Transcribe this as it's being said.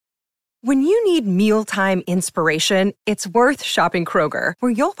When you need mealtime inspiration, it's worth shopping Kroger,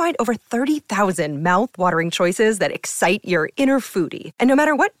 where you'll find over 30,000 mouth-watering choices that excite your inner foodie. And no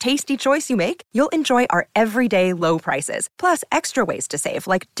matter what tasty choice you make, you'll enjoy our everyday low prices, plus extra ways to save,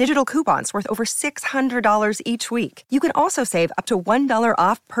 like digital coupons worth over $600 each week. You can also save up to $1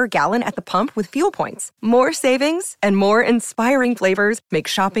 off per gallon at the pump with fuel points. More savings and more inspiring flavors make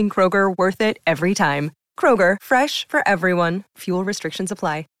shopping Kroger worth it every time. Kroger, fresh for everyone. Fuel restrictions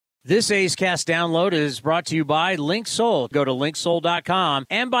apply. This A's Cast download is brought to you by LinkSoul. Go to linksoul.com,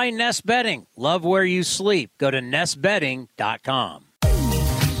 and by Nest Bedding. Love where you sleep. Go to nestbedding.com.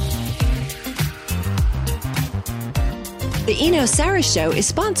 The Sarris Show is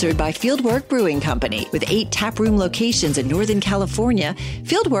sponsored by Fieldwork Brewing Company. With 8 taproom locations in Northern California,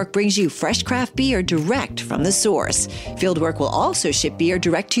 Fieldwork brings you fresh craft beer direct from the source. Fieldwork will also ship beer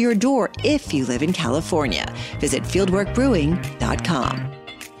direct to your door if you live in California. Visit fieldworkbrewing.com.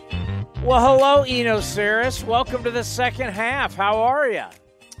 Well, hello, Sarris. Welcome to the second half. How are you?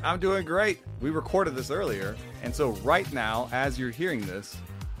 I'm doing great. We recorded this earlier, and so right now, as you're hearing this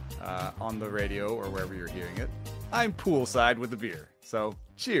on the radio or wherever you're hearing it, I'm poolside with the beer. So,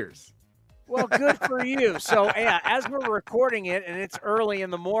 cheers. Well, good for you. So, yeah, as we're recording it, and it's early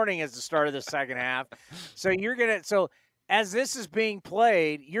in the morning as the start of the second half, so as this is being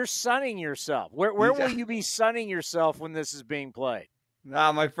played, you're sunning yourself. Where will you be sunning yourself when this is being played?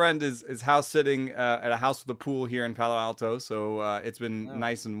 My friend is house sitting at a house with a pool here in Palo Alto, so it's been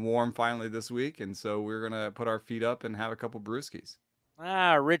nice and warm finally this week, and so we're going to put our feet up and have a couple brewskis.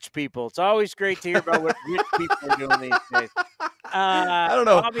 Rich people. It's always great to hear about what rich people are doing these days. I don't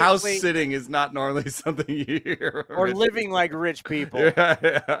know. House sitting is not normally something you hear. Or living like rich people.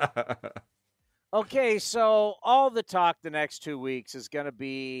 Yeah. Okay, so all the talk the next 2 weeks is going to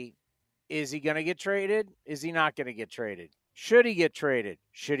be, is he going to get traded? Is he not going to get traded? Should he get traded?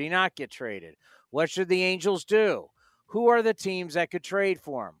 Should he not get traded? What should the Angels do? Who are the teams that could trade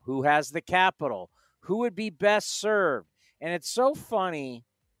for him? Who has the capital? Who would be best served? And it's so funny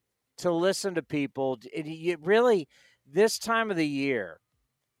to listen to people. It really, this time of the year,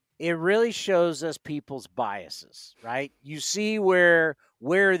 it really shows us people's biases, right? You see where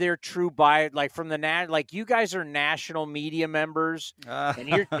their true bias, like from like you guys are national media members, and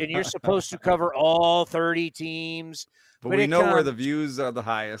you're supposed to cover all 30 teams. But we know where the views are the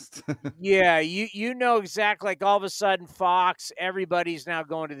highest. Yeah, you know exactly. Like all of a sudden, Fox, everybody's now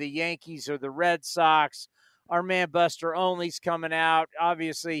going to the Yankees or the Red Sox. Our man Buster Olney's coming out.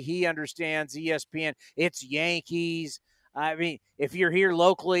 Obviously, he understands ESPN. It's Yankees. I mean, if you're here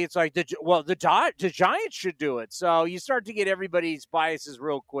locally, it's like, the Giants should do it. So you start to get everybody's biases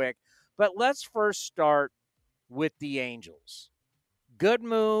real quick. But let's first start with the Angels. Good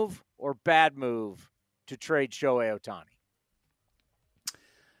move or bad move to trade Shohei Ohtani?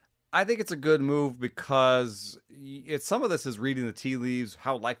 I think it's a good move because some of this is reading the tea leaves.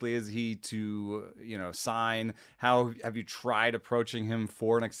 How likely is he to, sign? How have you tried approaching him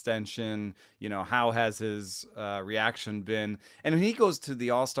for an extension? How has his reaction been? And when he goes to the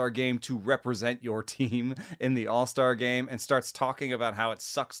All-Star game to represent your team in the All-Star game and starts talking about how it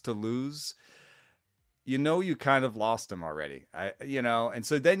sucks to lose, you kind of lost him already, and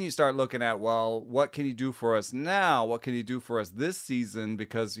so then you start looking at, well, what can he do for us now? What can he do for us this season?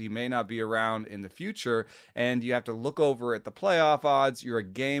 Because he may not be around in the future. And you have to look over at the playoff odds. You're a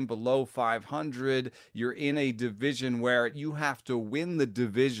game below 500. You're in a division where you have to win the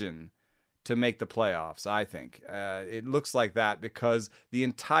division to make the playoffs. I think it looks like that because the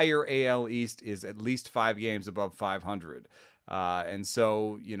entire AL East is at least 5 games above 500. And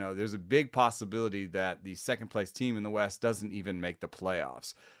so, there's a big possibility that the second place team in the West doesn't even make the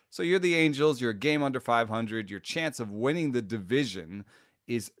playoffs. So you're the Angels, you're a game under 500. Your chance of winning the division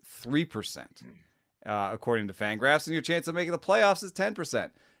is 3%, according to Fangraphs. And your chance of making the playoffs is 10%.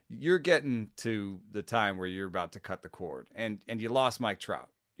 You're getting to the time where you're about to cut the cord, and you lost Mike Trout.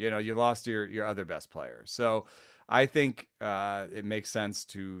 You lost your other best player. So I think it makes sense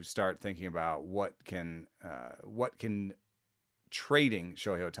to start thinking about what can trading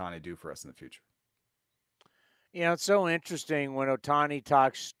Shohei Ohtani do for us in the future. It's so interesting when Ohtani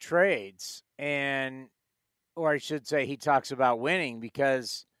talks trades, or I should say he talks about winning,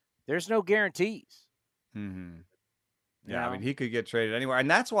 because there's no guarantees. Mm-hmm. Yeah, I mean, he could get traded anywhere. And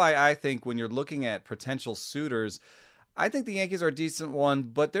that's why I think when you're looking at potential suitors, I think the Yankees are a decent one,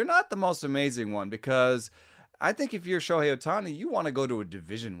 but they're not the most amazing one, because I think if you're Shohei Ohtani, you want to go to a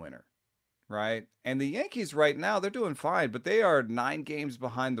division winner. Right. And the Yankees right now, they're doing fine, but they are 9 games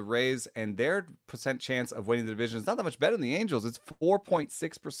behind the Rays, and their percent chance of winning the division is not that much better than the Angels. It's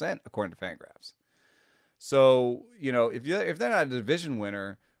 4.6%, according to Fangraphs. So, if they're not a division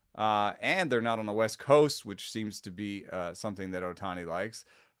winner, and they're not on the West Coast, which seems to be something that Ohtani likes,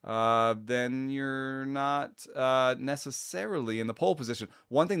 then you're not necessarily in the pole position.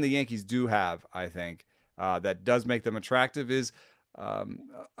 One thing the Yankees do have, I think, that does make them attractive is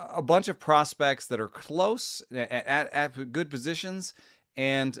a bunch of prospects that are close at good positions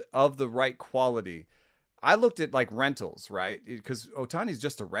and of the right quality. I looked at like rentals, right? Because Ohtani's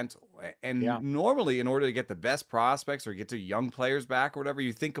just a rental. And normally, in order to get the best prospects or get to young players back or whatever,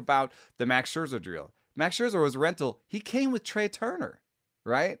 you think about the Max Scherzer drill. Max Scherzer was a rental. He came with Trey Turner,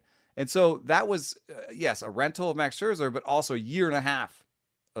 right? And so that was, yes, a rental of Max Scherzer, but also a year and a half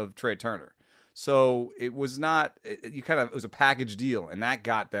of Trey Turner. So it was not, it was a package deal, and that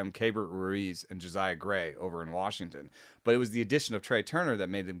got them Keibert Ruiz and Josiah Gray over in Washington. But it was the addition of Trey Turner that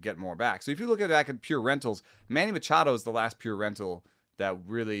made them get more back. So if you look at back at pure rentals, Manny Machado is the last pure rental that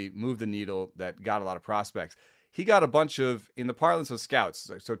really moved the needle, that got a lot of prospects. He got a bunch of, in the parlance of scouts,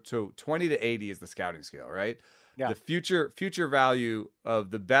 so 20 to 80 is the scouting scale, right? Yeah. The future value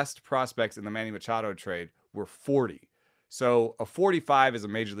of the best prospects in the Manny Machado trade were 40. So a 45 is a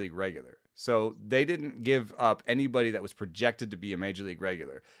major league regular. So they didn't give up anybody that was projected to be a major league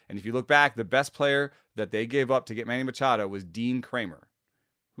regular. And if you look back, the best player that they gave up to get Manny Machado was Dean Kramer,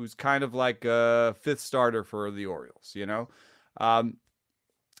 who's kind of like a fifth starter for the Orioles, you know? And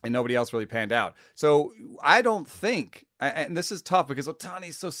nobody else really panned out. So I don't think, and this is tough because Ohtani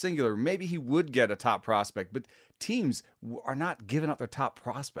is so singular, maybe he would get a top prospect, but teams are not giving up their top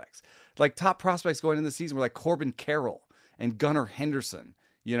prospects. Like top prospects going into the season were like Corbin Carroll and Gunnar Henderson.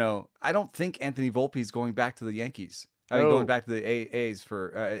 You know, I don't think Anthony Volpe is going back to the Yankees. Going back to the A's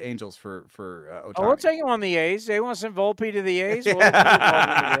for Angels for Ohtani. Oh, we'll take him on the A's. They want to send Volpe to the A's.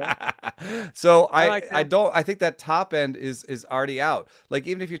 So I think that top end is already out. Like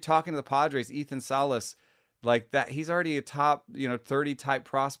even if you're talking to the Padres, Ethan Salas, like that, he's already a top 30 type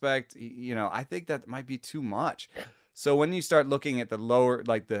prospect. I think that might be too much. So when you start looking at the lower,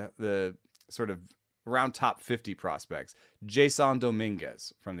 like the sort of around top 50 prospects, Jason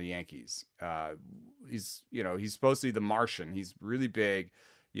Dominguez from the Yankees. He's supposed to be the Martian. He's really big.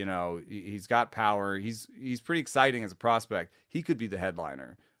 He's got power. He's pretty exciting as a prospect. He could be the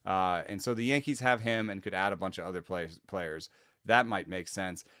headliner. And so the Yankees have him and could add a bunch of other players. That might make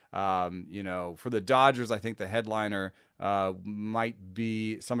sense. For the Dodgers, I think the headliner might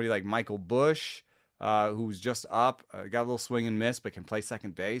be somebody like Michael Busch, who's just up, got a little swing and miss, but can play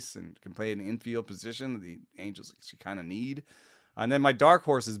second base and can play an infield position that the Angels kind of need. And then my dark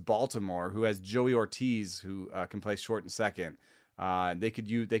horse is Baltimore, who has Joey Ortiz, who can play short and second. They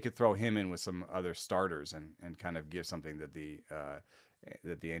could throw him in with some other starters and kind of give something that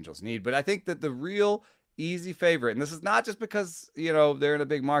the Angels need. But I think that the real easy favorite, and this is not just because they're in a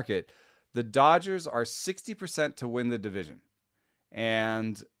big market, the Dodgers are 60% to win the division,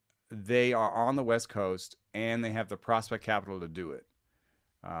 and they are on the West Coast, and they have the prospect capital to do it.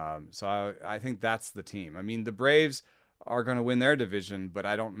 So I think that's the team. I mean, the Braves are going to win their division, but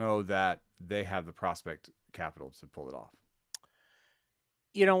I don't know that they have the prospect capital to pull it off.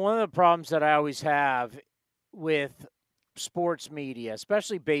 One of the problems that I always have with sports media,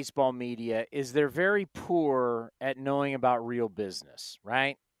 especially baseball media, is they're very poor at knowing about real business,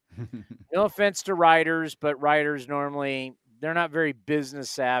 right? No offense to writers, but writers normally, they're not very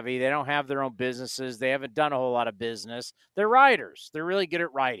business savvy. They don't have their own businesses. They haven't done a whole lot of business. They're writers. They're really good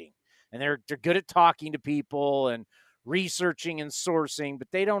at writing, and they're good at talking to people and researching and sourcing, but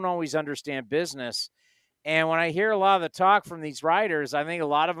they don't always understand business. And when I hear a lot of the talk from these writers, I think a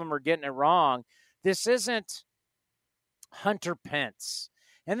lot of them are getting it wrong. This isn't Hunter Pence.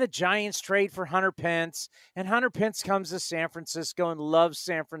 And the Giants trade for Hunter Pence, and Hunter Pence comes to San Francisco and loves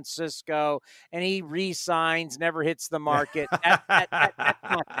San Francisco, and he re-signs, never hits the market. That's not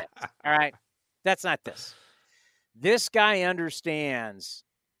this, all right? That's not this. This guy understands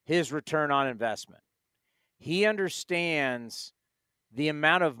his return on investment. He understands the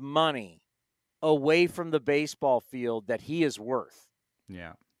amount of money away from the baseball field that he is worth.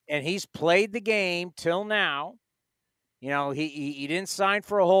 Yeah. And he's played the game till now. He didn't sign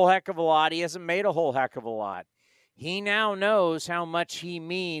for a whole heck of a lot. He hasn't made a whole heck of a lot. He now knows how much he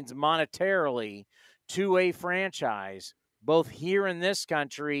means monetarily to a franchise, both here in this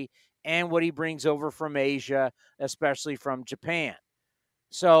country and what he brings over from Asia, especially from Japan.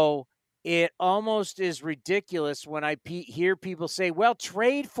 So it almost is ridiculous when I hear people say, well,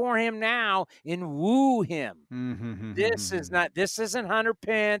 trade for him now and woo him. This isn't Hunter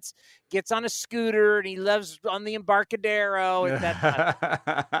Pence, gets on a scooter and he lives on the Embarcadero. And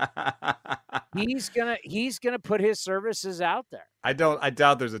he's gonna put his services out there. I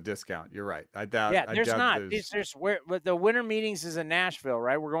doubt there's a discount. You're right. I doubt. Yeah, I there's doubt not. There's where but the winter meetings is in Nashville,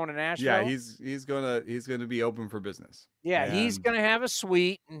 right? We're going to Nashville. Yeah, he's gonna be open for business. Yeah, he's And gonna have a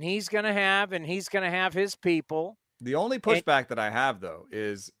suite, and he's gonna have his people. the only pushback that I have though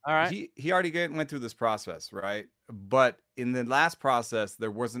is All right. he already went through this process, right? But in the last process,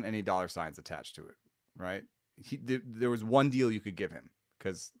 there wasn't any dollar signs attached to it, right? There was one deal you could give him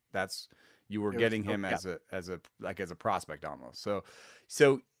because that's you were getting him as a prospect almost.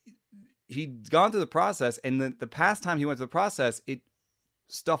 So he'd gone through the process, and the past time he went through the process,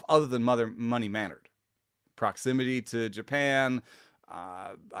 stuff other than money mattered. Proximity to Japan,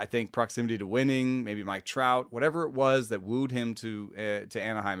 I think proximity to winning, maybe Mike Trout, whatever it was that wooed him to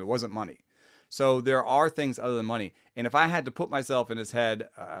Anaheim. It wasn't money. So there are things other than money. And if I had to put myself in his head,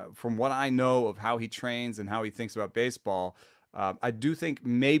 from what I know of how he trains and how he thinks about baseball, I do think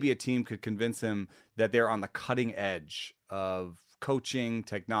maybe a team could convince him that they're on the cutting edge of coaching,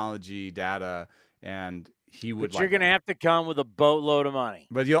 technology, data, and he would. But you're going to have to come with a boatload of money.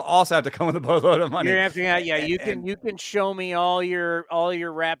 But you'll also have to come with a boatload of money. You're going to have to, you can show me all your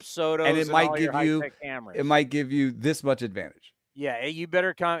Rapsodos and it might give you cameras. It might give you this much advantage. Yeah, you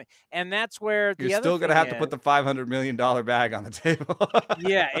better come, and that's where you're still going to have to put the $500 million bag on the table.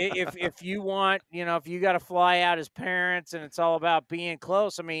 Yeah, if you want, if you got to fly out as parents, and it's all about being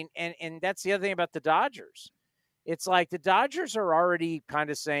close. I mean, and that's the other thing about the Dodgers. It's like the Dodgers are already kind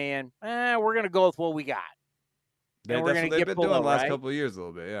of saying, we're going to go with what we got. And we're going to get been below, doing the last right? couple of years a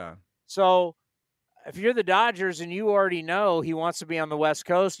little bit, yeah. So if you're the Dodgers and you already know he wants to be on the West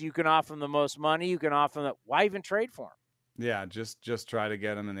Coast, you can offer him the most money. You can offer him why even trade for him? Yeah, just try to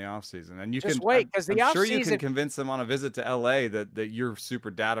get him in the offseason. And you just can wait, because the I'm sure offseason, you can convince him on a visit to LA that you're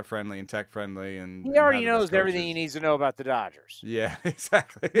super data friendly and tech friendly, and he already knows everything he needs to know about the Dodgers. Yeah,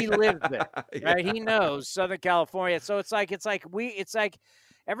 exactly. He lives there, right? Yeah. He knows Southern California. So it's like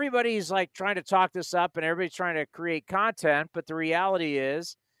everybody's like trying to talk this up and everybody's trying to create content, but the reality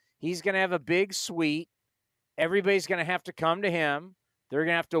is he's going to have a big suite. Everybody's going to have to come to him. They're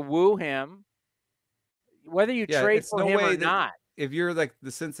going to have to woo him. Whether you trade for him or not. If you're like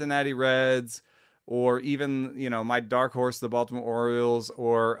the Cincinnati Reds or even, my dark horse, the Baltimore Orioles,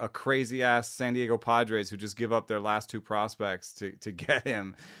 or a crazy ass San Diego Padres who just give up their last two prospects to get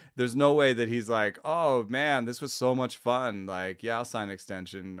him, there's no way that he's like, oh man, this was so much fun. Like, yeah, I'll sign an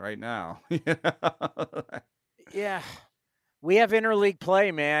extension right now. Yeah. We have interleague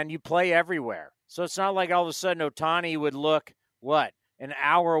play, man. You play everywhere. So it's not like all of a sudden Ohtani would look, an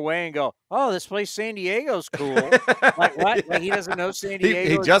hour away and go, oh, this place San Diego's cool. Like what? Yeah. Like he doesn't know San Diego.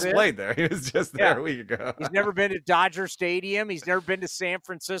 He just played there. He was just there a week ago. He's never been to Dodger Stadium. He's never been to San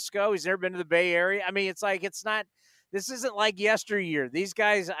Francisco. He's never been to the Bay Area. I mean, it's like this isn't like yesteryear. These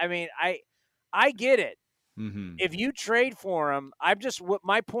guys, I mean, I get it. Mm-hmm. If you trade for him,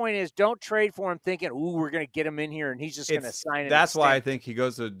 my point is don't trade for him thinking, ooh, we're going to get him in here and he's just going to sign it. That's why I think he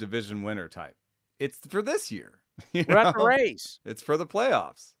goes to a division winner type. It's for this year. What about the Rays? It's for the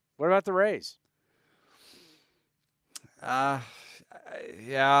playoffs. What about the Rays? Yeah,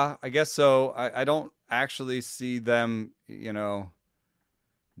 I guess so. I don't actually see them,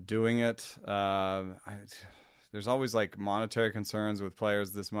 doing it. There's always like monetary concerns with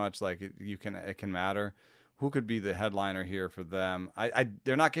players this much. Like it can matter. Who could be the headliner here for them?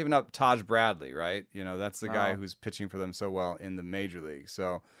 They're not giving up Taj Bradley, right? That's the guy who's pitching for them so well in the major league.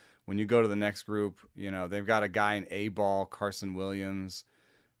 So when you go to the next group, they've got a guy in A-ball, Carson Williams.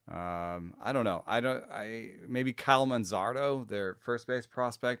 I don't know. Maybe Kyle Manzardo, their first base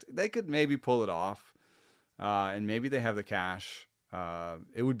prospect. They could maybe pull it off, and maybe they have the cash.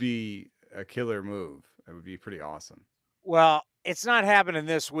 It would be a killer move. It would be pretty awesome. Well, it's not happening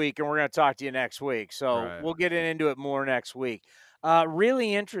this week, and we're going to talk to you next week. So We'll get into it more next week.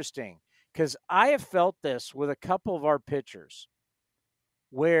 Really interesting, because I have felt this with a couple of our pitchers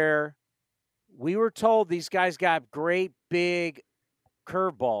where we were told these guys got great big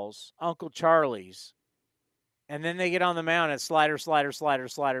curveballs, Uncle Charlie's, and then they get on the mound and slider.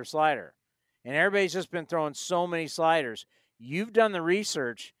 And everybody's just been throwing so many sliders. You've done the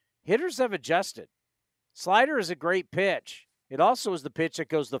research. Hitters have adjusted. Slider is a great pitch. It also is the pitch that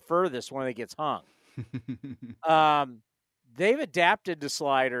goes the furthest when it gets hung. They've adapted to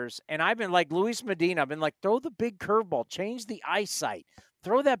sliders, and I've been like Luis Medina. I've been like, throw the big curveball, change the eyesight,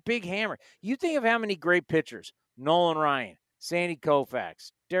 throw that big hammer. You think of how many great pitchers: Nolan Ryan, Sandy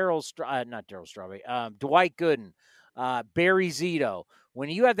Koufax, Dwight Gooden, Barry Zito. When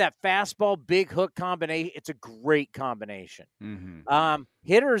you have that fastball, big hook combination, it's a great combination. Mm-hmm.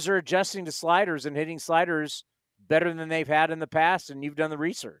 Hitters are adjusting to sliders and hitting sliders better than they've had in the past, and you've done the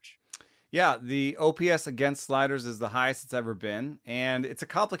research. Yeah, the OPS against sliders is the highest it's ever been. And it's a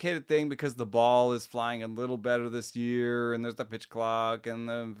complicated thing because the ball is flying a little better this year, and there's the pitch clock and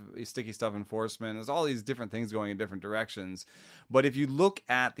the sticky stuff enforcement. There's all these different things going in different directions. But if you look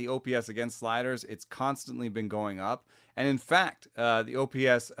at the OPS against sliders, it's constantly been going up. And in fact, the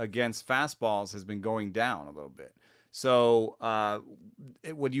OPS against fastballs has been going down a little bit. So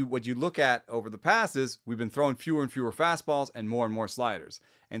what you look at over the past is we've been throwing fewer and fewer fastballs and more sliders.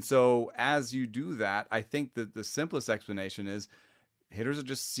 And so as you do that, I think that the simplest explanation is hitters are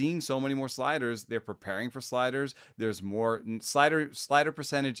just seeing so many more sliders. They're preparing for sliders. There's more slider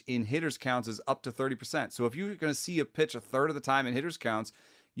percentage in hitters counts is up to 30%. So if you're going to see a pitch a third of the time in hitters counts,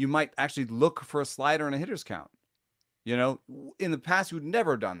 you might actually look for a slider in a hitters count. You know, in the past, you'd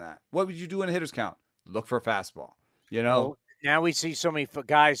never have done that. What would you do in a hitters count? Look for a fastball. You know, well, now we see so many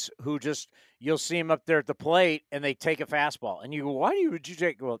guys who you'll see him up there at the plate and they take a fastball, and you go, "Why would you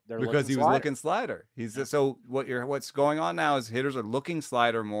take?" Well, they're because he was slider. looking slider. So what's going on now is hitters are looking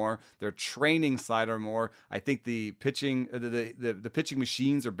slider more. They're training slider more. I think the pitching the pitching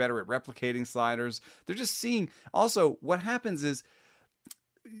machines are better at replicating sliders. They're just seeing. Also, what happens is,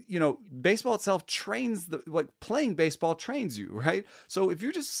 you know, baseball itself trains playing baseball trains you, right? So if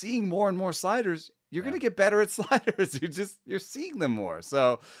you're just seeing more and more sliders, you're going to get better at sliders. You're seeing them more.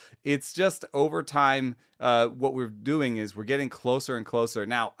 So it's just over time. What we're doing is we're getting closer and closer.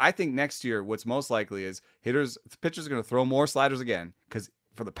 Now, I think next year, what's most likely is pitchers are going to throw more sliders again, because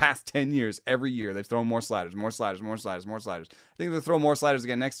for the past 10 years, every year they've thrown more sliders. I think they'll throw more sliders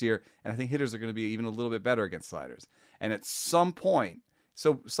again next year. And I think hitters are going to be even a little bit better against sliders. And at some point,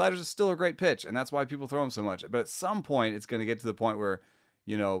 so sliders are still a great pitch, and that's why people throw them so much. But at some point, it's going to get to the point where,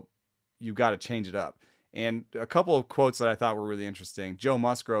 you know, you've got to change it up. And a couple of quotes that I thought were really interesting. Joe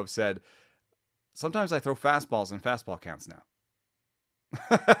Musgrove said, "Sometimes I throw fastballs in fastball counts now."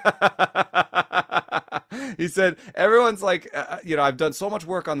 He said, everyone's like, you know, I've done so much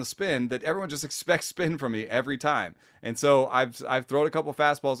work on the spin that everyone just expects spin from me every time. And so I've thrown a couple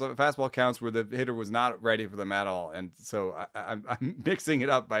fastball counts where the hitter was not ready for them at all. And so I'm mixing it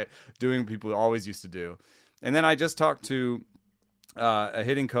up by doing what people always used to do. And then I just talked to a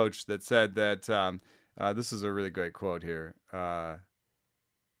hitting coach that said that this is a really great quote here.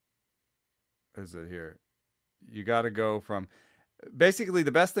 Is it here? You got to go from... Basically,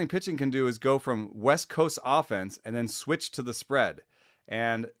 the best thing pitching can do is go from West Coast offense and then switch to the spread.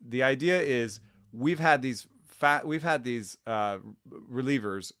 And the idea is we've had these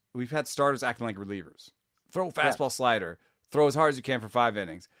relievers. We've had starters acting like relievers. Throw fastball slider. Throw as hard as you can for 5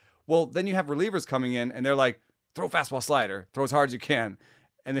 innings. Well, then you have relievers coming in and they're like, throw fastball slider. Throw as hard as you can.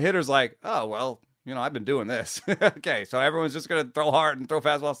 And the hitter's like, oh, well, you know, I've been doing this. Okay, so everyone's just going to throw hard and throw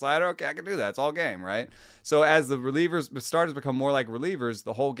fastball slider? Okay, I can do that. It's all game, right? So as the starters become more like relievers,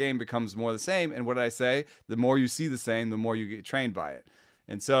 the whole game becomes more the same. And what did I say? The more you see the same, the more you get trained by it.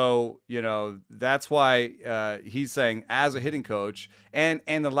 And so, you know, that's why he's saying as a hitting coach, and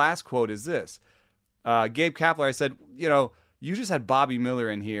the last quote is this. Gabe Kapler, I said, you know, you just had Bobby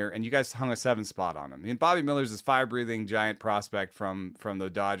Miller in here, and you guys hung a 7 spot on him. And Bobby Miller's this fire-breathing giant prospect from the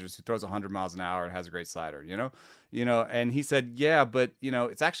Dodgers who throws 100 miles an hour and has a great slider, you know. And he said, yeah, but, you know,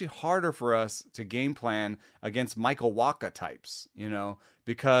 it's actually harder for us to game plan against Michael Wacha types, you know,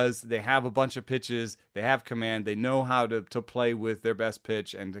 because they have a bunch of pitches, they have command, they know how to play with their best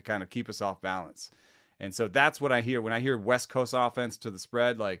pitch and to kind of keep us off balance. And so that's what I hear when I hear West Coast offense to the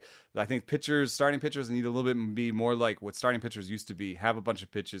spread. Like, I think starting pitchers need a little bit be more like what starting pitchers used to be: have a bunch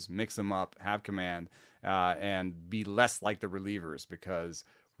of pitches, mix them up, have command, and be less like the relievers. Because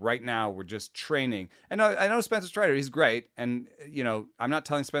right now we're just training. And I know Spencer Strider, he's great, and you know, I'm not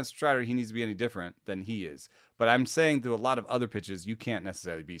telling Spencer Strider he needs to be any different than he is, but I'm saying to a lot of other pitches, you can't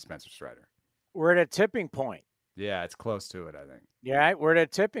necessarily be Spencer Strider. We're at a tipping point. Yeah, it's close to it, I think. Yeah, we're at a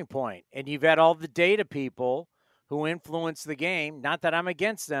tipping point. And you've had all the data people who influence the game. Not that I'm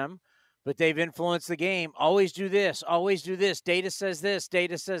against them, but they've influenced the game. Always do this. Always do this. Data says this.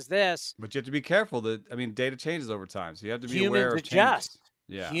 Data says this. But you have to be careful that, I mean, data changes over time. So you have to be Humans aware of adjust. changes.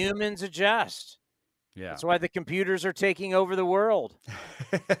 Yeah. Humans adjust. Yeah. That's why the computers are taking over the world.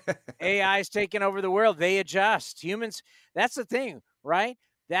 AI is taking over the world. They adjust. Humans, that's the thing, right?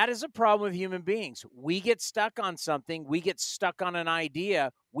 That is a problem with human beings. We get stuck on something. We get stuck on an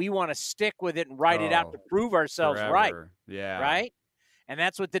idea. We want to stick with it and write it out to prove ourselves right. Yeah. Right? And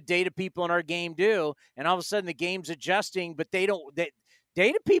that's what the data people in our game do. And all of a sudden the game's adjusting, but data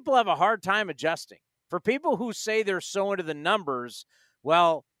people have a hard time adjusting. For people who say they're so into the numbers,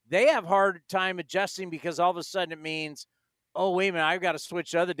 well, they have hard time adjusting because all of a sudden it means, oh, wait a minute, I've got to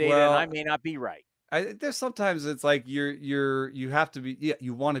switch to other data and I may not be right. There's sometimes it's like you have to be,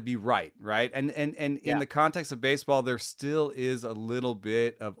 you want to be right, and in the context of baseball, there still is a little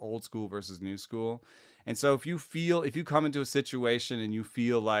bit of old school versus new school. And so if you come into a situation and you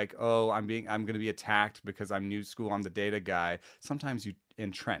feel like, oh, I'm going to be attacked because I'm new school, I'm the data guy, sometimes you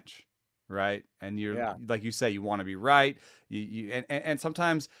entrench, right? And you're like you say, you want to be right. And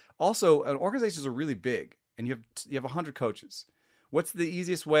sometimes also organizations are really big, and you have 100 coaches. What's the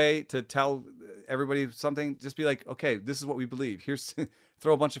easiest way to tell everybody something? Just be like, okay, this is what we believe. Here's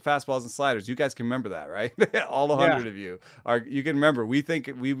throw a bunch of fastballs and sliders. You guys can remember that, right? All 100 of you you can remember. We think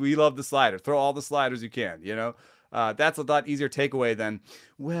we love the slider. Throw all the sliders you can. That's a lot easier takeaway than,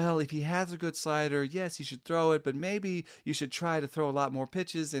 well, if he has a good slider, yes, he should throw it, but maybe you should try to throw a lot more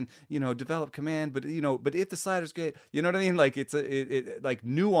pitches and develop command. But but if the slider's good, you know what I mean? Like like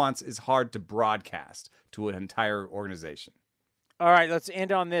nuance is hard to broadcast to an entire organization. All right, let's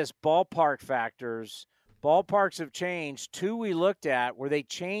end on this. Ballpark factors. Ballparks have changed. 2 we looked at where they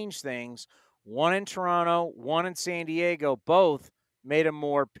changed things. 1 in Toronto, 1 in San Diego. Both made them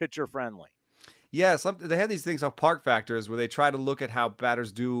more pitcher-friendly. Yeah, they have these things called park factors where they try to look at how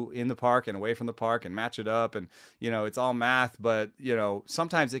batters do in the park and away from the park and match it up. And, it's all math, but,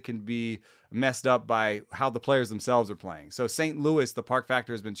 sometimes it can be messed up by how the players themselves are playing. So St. Louis, the park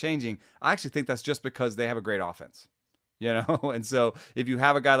factor has been changing. I actually think that's just because they have a great offense. And so if you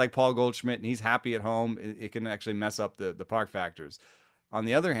have a guy like Paul Goldschmidt and he's happy at home, it can actually mess up the park factors. On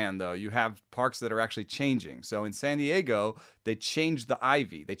the other hand, though, you have parks that are actually changing. So in San Diego, they changed the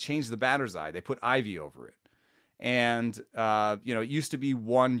ivy. They changed the batter's eye. They put ivy over it. And, it used to be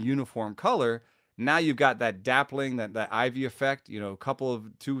one uniform color. Now you've got that dappling, that ivy effect, a couple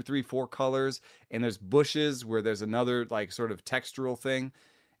of 2, 3, 4 colors. And there's bushes where there's another like sort of textural thing.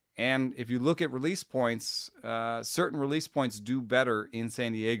 And if you look at release points, certain release points do better in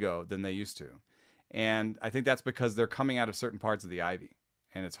San Diego than they used to. And I think that's because they're coming out of certain parts of the ivy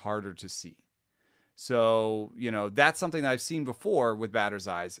and it's harder to see. So, that's something that I've seen before with batter's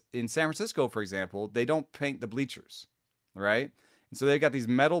eyes. In San Francisco, for example, they don't paint the bleachers, right? And so they've got these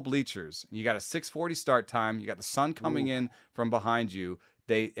metal bleachers. You got a 6:40 start time. You got the sun coming in from behind you.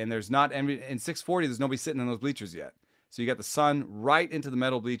 There's not, in 6:40, there's nobody sitting in those bleachers yet. So you got the sun right into the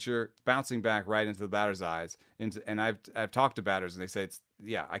metal bleacher, bouncing back right into the batter's eyes. And I've talked to batters, and they say,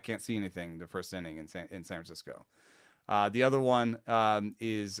 I can't see anything the first inning in San Francisco. The other one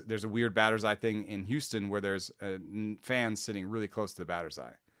is there's a weird batter's eye thing in Houston where there's fans sitting really close to the batter's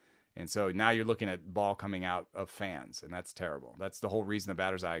eye. And so now you're looking at ball coming out of fans, and that's terrible. That's the whole reason the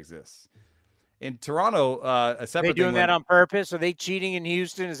batter's eye exists. In Toronto, a separate thing. Are they doing that on purpose? Are they cheating in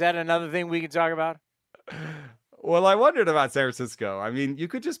Houston? Is that another thing we can talk about? Well, I wondered about San Francisco. I mean, you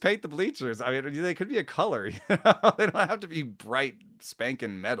could just paint the bleachers. I mean, they could be a color. They don't have to be bright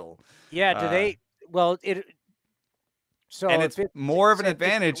spanking metal. Yeah. Do they? Well, it. So and it's more of an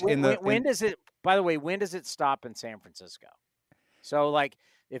advantage in the. When does it? By the way, when does it stop in San Francisco? So, like,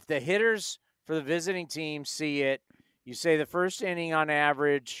 if the hitters for the visiting team see it, you say the first inning on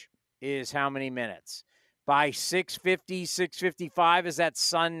average is how many minutes? By 6:50, 6:55, is that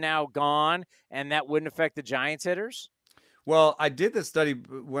sun now gone, and that wouldn't affect the Giants hitters? Well, I did this study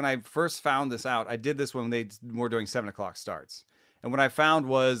when I first found this out. I did this when they were doing 7 o'clock starts. And what I found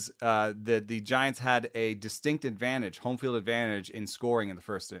was that the Giants had a distinct advantage, home field advantage, in scoring in the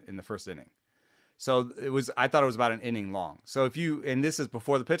first inning. So I thought it was about an inning long. So and this is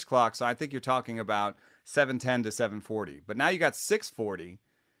before the pitch clock, so I think you're talking about 7:10 to 7:40. But now you got 6:40.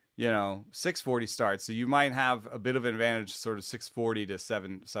 6:40 starts. So you might have a bit of an advantage, sort of 6:40 to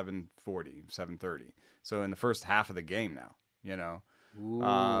 7:40, 7:30. So in the first half of the game now,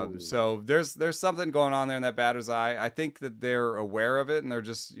 so there's something going on there in that batter's eye. I think that they're aware of it, and they're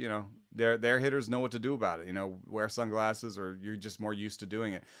just, their hitters know what to do about it. Wear sunglasses, or you're just more used to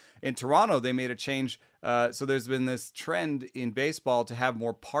doing it. In Toronto, they made a change. So there's been this trend in baseball to have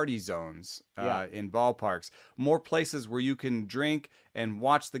more party zones in ballparks, more places where you can drink and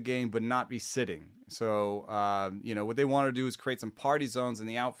watch the game but not be sitting. So, what they want to do is create some party zones in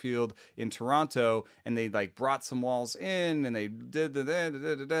the outfield in Toronto, and they brought some walls in, and they did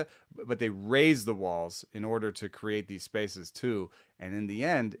but they raised the walls in order to create these spaces too. And in the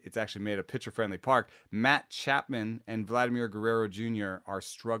end, it's actually made a pitcher-friendly park. Matt Chapman and Vladimir Guerrero Jr. are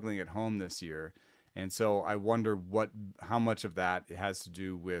struggling at home this year. And so I wonder how much of that has to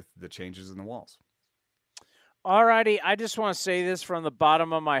do with the changes in the walls. All righty. I just want to say this from the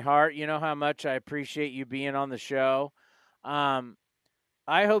bottom of my heart. You know how much I appreciate you being on the show.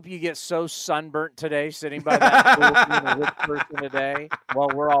 I hope you get so sunburnt today sitting by that pool being a rich person today while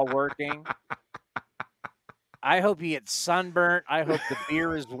we're all working. I hope you get sunburnt. I hope the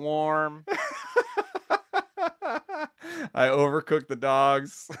beer is warm. I overcooked the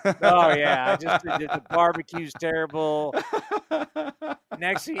dogs. Oh yeah, the barbecue's terrible.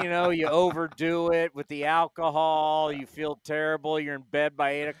 Next thing you know, you overdo it with the alcohol. You feel terrible. You're in bed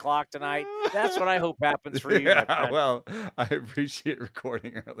by 8 o'clock tonight. That's what I hope happens for you. My friend. Well, I appreciate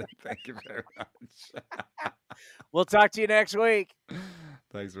recording early. Thank you very much. We'll talk to you next week.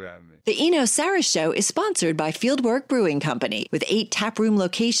 Thanks for having me. The Sarris Show is sponsored by Fieldwork Brewing Company. With 8 taproom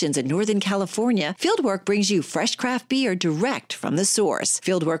locations in Northern California, Fieldwork brings you fresh craft beer direct from the source.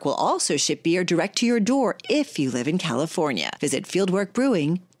 Fieldwork will also ship beer direct to your door if you live in California. Visit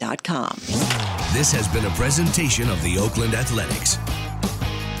fieldworkbrewing.com. This has been a presentation of the Oakland Athletics.